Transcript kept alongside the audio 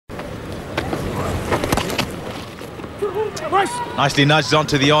Nicely nudged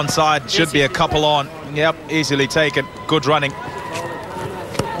onto the onside. Should be a couple on. Yep, easily taken. Good running.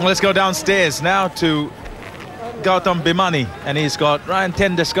 Let's go downstairs now to Gautam Bhimani, and he's got Ryan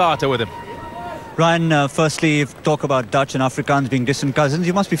Doeschate with him. Ryan, firstly, talk about Dutch and Afrikaans being distant cousins.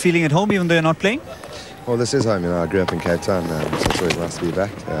 You must be feeling at home even though you're not playing? Well, this is home. You know, I grew up in Cape Town, so it's always nice to be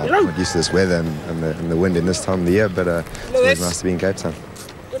back. I'm not used to this weather and the wind in this time of the year, but it's always nice to be in Cape Town.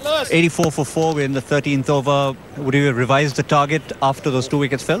 84 for 4, we're in the 13th over. Would you revise the target after those 2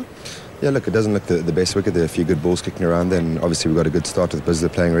 wickets fell? Yeah, look, it doesn't look the best wicket. There are a few good balls kicking around there, and obviously we've got a good start with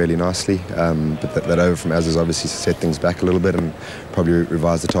Bizza playing really nicely. But that over from Az has obviously set things back a little bit and probably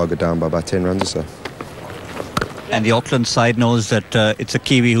revised the target down by about 10 runs or so. And the Aukland side knows that it's a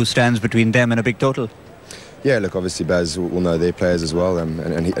Kiwi who stands between them and a big total. Yeah, look, obviously Baz will know their players as well,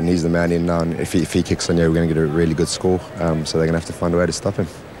 and he's the man in now, and if he kicks on, yeah, we're going to get a really good score, so they're going to have to find a way to stop him.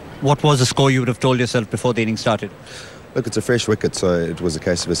 What was the score you would have told yourself before the innings started? Look, it's a fresh wicket, so it was a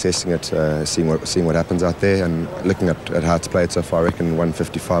case of assessing it, seeing what happens out there, and looking at how it's played so far. I reckon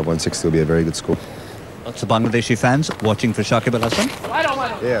 155, 160 will be a very good score. Lots of Bangladeshi fans watching for Shakib Al Hasan.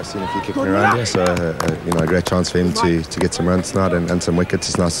 Yeah, I've seen a few kicking around here, so a great chance for him to get some runs tonight and some wickets.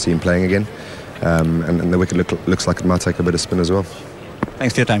 It's nice to see him playing again, and the wicket looks like it might take a bit of spin as well.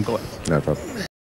 Thanks for your time, Paul. No problem.